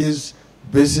case-by-case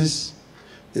basis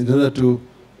in order to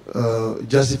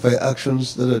justify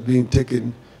actions that are being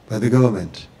taken by the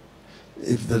government.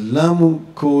 If the Lamu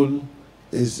coal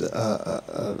is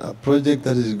a project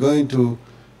that is going to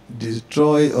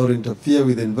destroy or interfere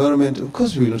with the environment, of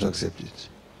course we will not accept it.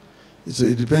 So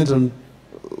it depends on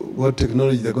what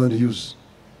technology they're going to use.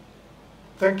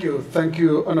 Thank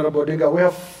you, Honorable Odinga. We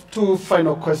have 2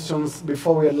 final questions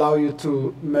before we allow you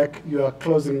to make your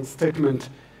closing statement.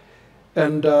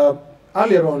 And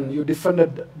earlier on, you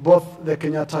defended both the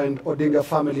Kenyatta and Odinga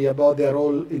family about their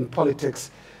role in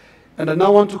politics. And I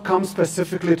now want to come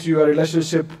specifically to your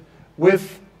relationship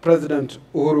with President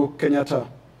Uhuru Kenyatta.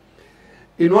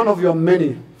 In one of your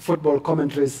many football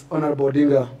commentaries, Honorable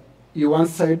Odinga, you once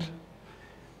said,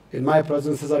 in my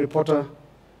presence as a reporter,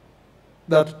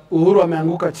 that Uhuru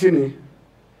ameanguka chini,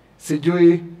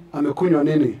 sijui amekunywa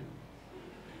nini,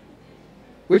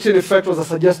 which in effect was a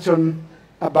suggestion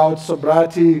about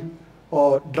sobriety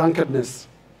or drunkenness.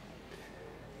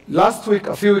 Last week,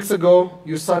 a few weeks ago,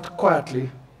 you sat quietly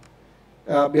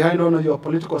behind one of your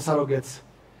political surrogates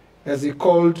as he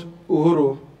called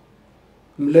Uhuru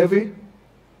Mlevi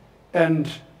and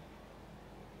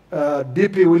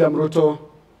DP William Ruto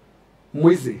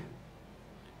Mwizi.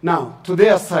 Now, to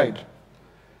their side,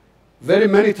 very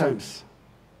many times,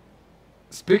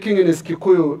 speaking in his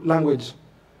Kikuyu language,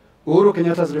 Uhuru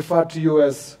Kenyatta has referred to you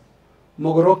as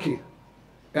Mogoroki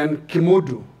and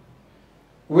Kimudu,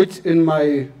 which in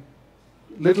my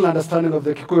little understanding of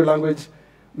the Kikuyu language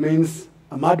means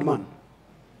a madman.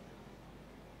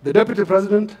 The Deputy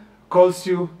President calls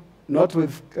you, not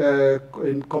with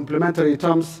in complimentary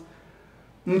terms,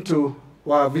 mtu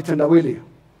wa vitendawili.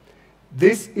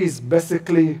 This is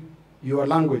basically your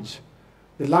language,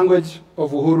 the language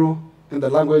of Uhuru and the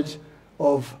language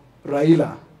of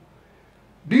Raila.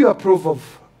 Do you approve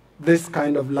of this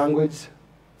kind of language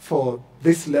for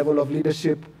this level of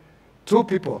leadership? Two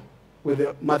people with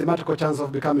a mathematical chance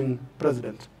of becoming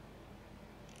president.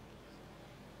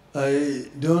 I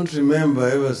don't remember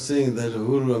ever saying that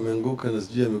Uhuru amenguka na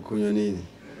sijui amekunywa nini.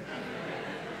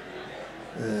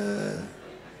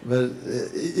 But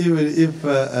even if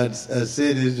I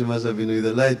said it, it must have been with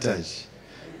a light touch,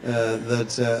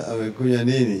 that amekunywa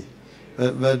nini.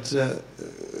 But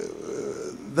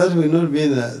that will not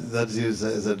mean that he is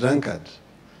a drunkard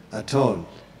at all.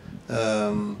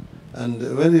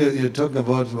 And when you talk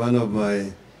about one of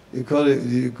my, you call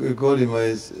him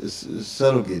my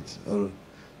surrogate, or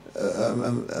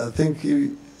I think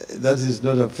that is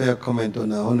not a fair comment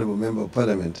on an honorable member of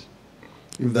parliament,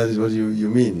 if that is what you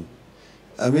mean.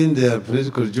 I mean, there are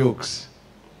political jokes.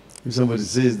 If somebody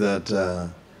says that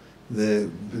the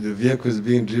vehicle is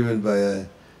being driven by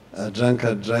a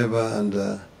drunkard driver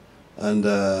and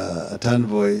a town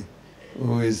boy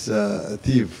who is a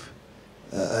thief,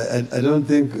 I don't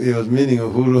think he was meaning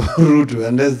Uhuru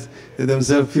unless they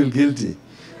themselves feel guilty.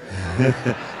 I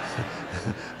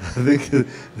think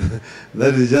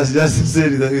that is just to say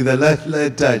with a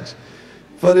light touch.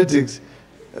 Politics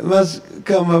must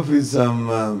come up with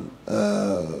some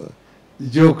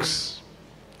jokes.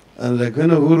 And like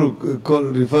when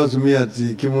Uhuru refers to me as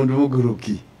Kimundu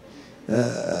Muguruki,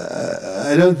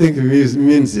 I don't think he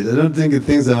means it. I don't think he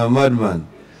thinks I'm a madman.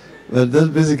 But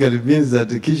that basically means that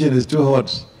the kitchen is too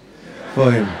hot for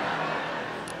him.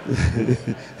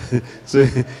 So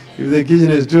if the kitchen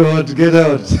is too hot, get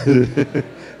out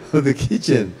of the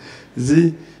kitchen. You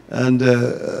see? And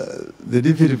the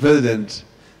deputy president,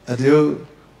 Ateo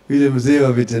William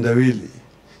Zewa Vitendawili.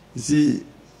 You see,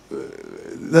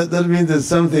 that means there's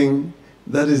something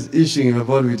that is issuing him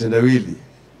about Vitendawili.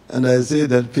 And I say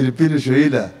that Pilipili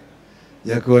Shoila,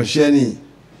 Yakuashani,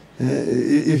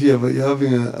 if you're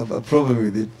having a problem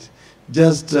with it,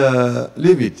 just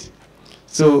leave it.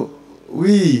 So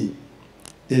we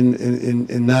in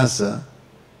NASA,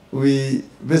 we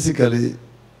basically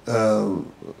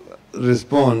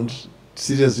respond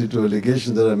seriously to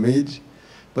allegations that are made,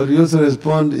 but we also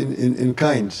respond in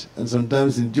kind and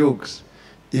sometimes in jokes.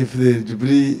 If the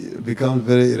debris becomes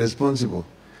very irresponsible,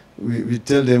 we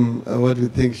tell them what we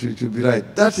think should be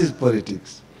right. That is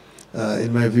politics,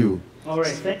 in my view. All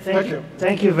right, thank you.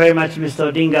 Thank you very much,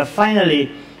 Mr. Odinga.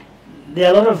 Finally,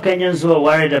 there are a lot of Kenyans who are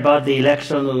worried about the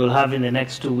election we will have in the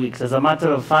next 2 weeks. As a matter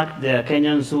of fact, there are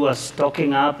Kenyans who are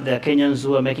stocking up. There are Kenyans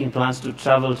who are making plans to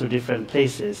travel to different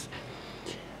places.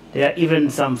 There are even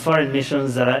some foreign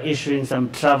missions that are issuing some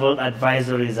travel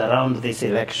advisories around this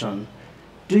election.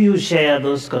 Do you share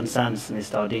those concerns,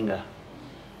 Mr. Odinga?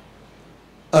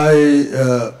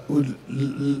 I would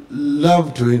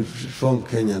love to inform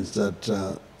Kenyans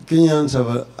that Kenyans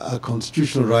have a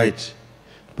constitutional right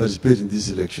to participate in these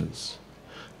elections.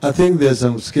 I think there's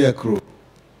some scarecrow.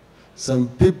 Some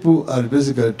people are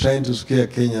basically trying to scare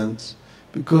Kenyans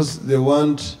because they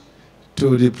want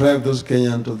to deprive those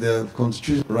Kenyans of their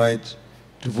constitutional right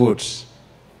to vote.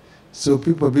 So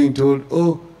people are being told,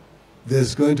 oh,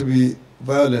 there's going to be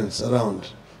violence around.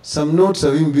 Some notes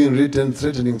have even been written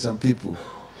threatening some people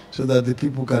so that the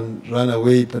people can run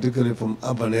away, particularly from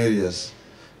urban areas,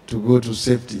 to go to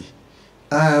safety.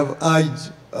 I have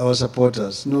urged our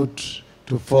supporters not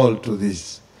to fall to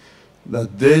this,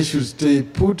 that they should stay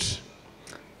put.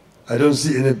 I don't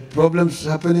see any problems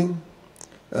happening.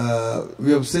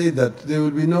 We have said that there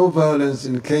will be no violence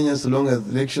in Kenya so long as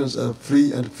elections are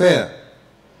free and fair.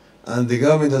 And the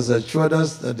government has assured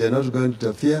us that they are not going to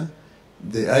interfere.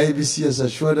 The IEBC has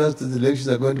assured us that the elections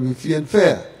are going to be free and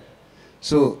fair.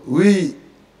 So we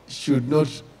should not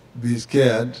be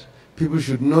scared. People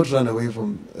should not run away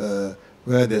from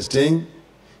where they're staying,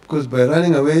 because by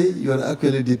running away, you are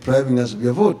actually depriving us of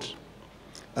your vote,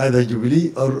 either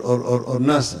Jubilee or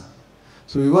NASA.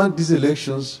 So we want these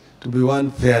elections to be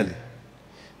won fairly.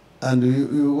 And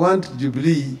we want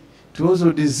Jubilee to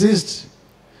also desist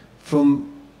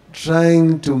from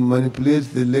trying to manipulate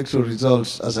the electoral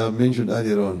results, as I mentioned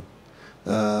earlier on,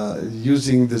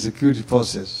 using the security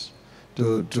forces.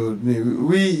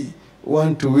 We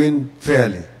want to win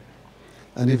fairly.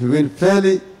 And if we win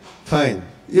fairly, fine.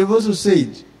 You've also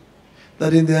said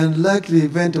that in the unlikely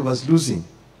event of us losing,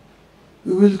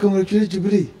 we will congratulate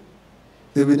Jubilee.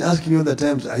 They've been asking you all the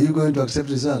times, are you going to accept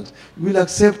results? We will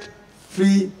accept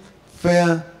free,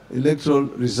 fair electoral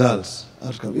results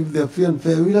outcome. If they are free and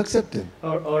fair, we will accept them.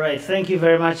 All right. Thank you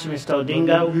very much, Mr.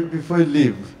 Odinga. Before you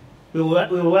leave, we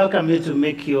will welcome you to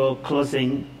make your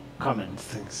closing comments.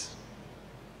 Thanks.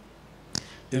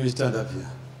 Let me stand up here.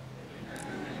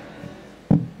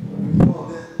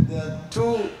 There are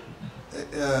two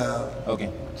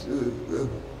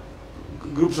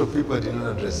groups of people I did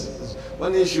not address.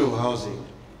 One issue of housing,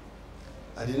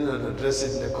 I did not address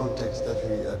it in the context that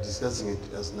we are discussing it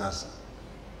as NASA.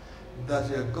 That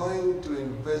we are going to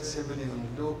invest heavily on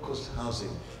low-cost housing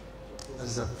that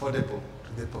is affordable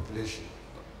to the population.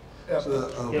 Yeah. So,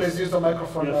 please use the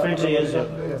microphone. You're free to use it.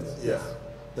 Yeah.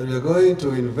 That we are going to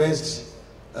invest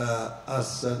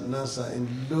as NASA in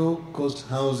low-cost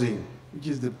housing, which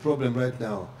is the problem right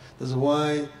now. That's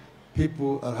why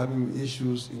people are having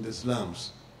issues in the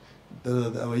slums.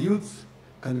 That our youth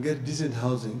can get decent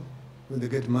housing when they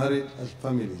get married as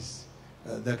families.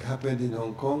 That happened in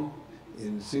Hong Kong,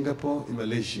 in Singapore, in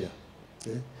Malaysia.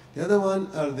 Okay? The other one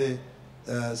are the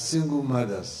single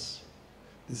mothers.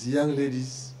 These young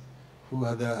ladies who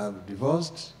either have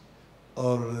divorced,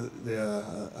 or their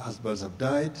husbands have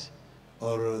died,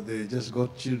 or they just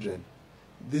got children.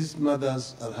 These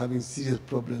mothers are having serious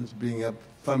problems bringing up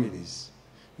families.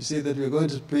 We say that we are going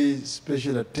to pay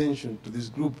special attention to this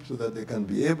group so that they can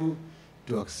be able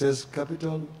to access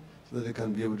capital, so that they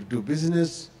can be able to do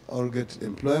business or get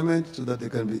employment, so that they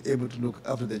can be able to look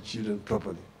after their children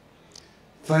properly.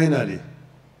 Finally,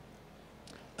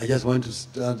 I just want to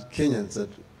start Kenyans that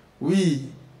we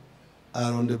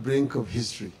are on the brink of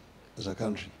history as a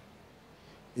country.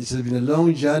 It has been a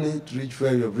long journey to reach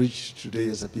where we have reached today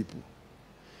as a people.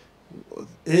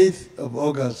 8th of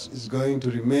August is going to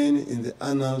remain in the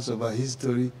annals of our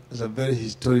history as a very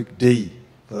historic day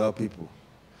for our people.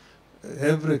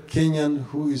 Every Kenyan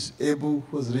who is able,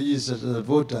 who is registered as a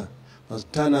voter,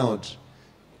 must turn out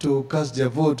to cast their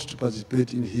vote to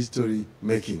participate in history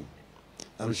making.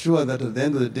 I'm sure that at the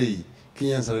end of the day,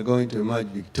 Kenyans are going to emerge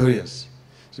victorious.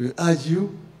 So we urge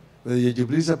you, whether you're a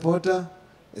Jubilee supporter,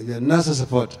 if you're a NASA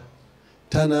supporter,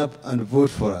 turn up and vote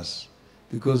for us,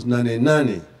 because Nane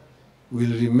Nane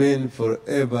will remain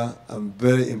forever a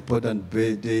very important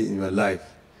day in your life.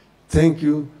 Thank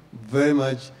you very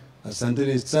much.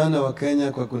 Asanteni sana wa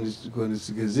Kenya kwa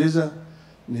kunisikiliza.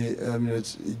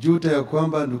 Juta ya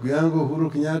kwamba ndugu yangu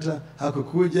Uhuru Kenyatta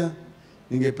hakukuja.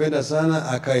 Ningependa sana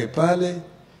akae pale,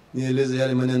 nieleze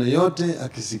yale maneno yote,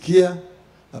 akisikia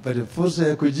apate fursa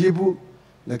ya kujibu,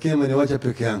 lakini ameniwacha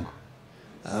peke yangu.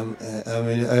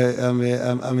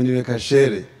 Ameniweka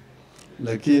shere,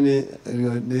 lakini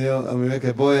ndio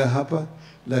ameweka boya hapa,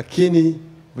 lakini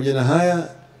pamoja na haya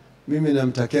mimi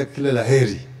namtakia kila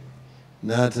laheri,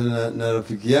 na hata na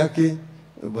rafiki yake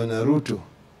Bwana Ruto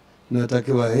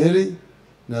natakia waheri.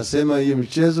 Nasema hii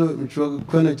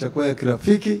mchuano itakuwa ya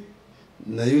kirafiki,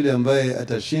 na yule ambaye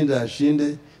atashinda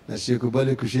ashinde, na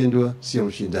sikubali kushindwa sio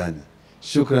mshindani.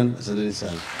 Shukran, asanteni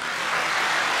sana.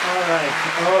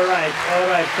 All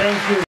right. Thank you.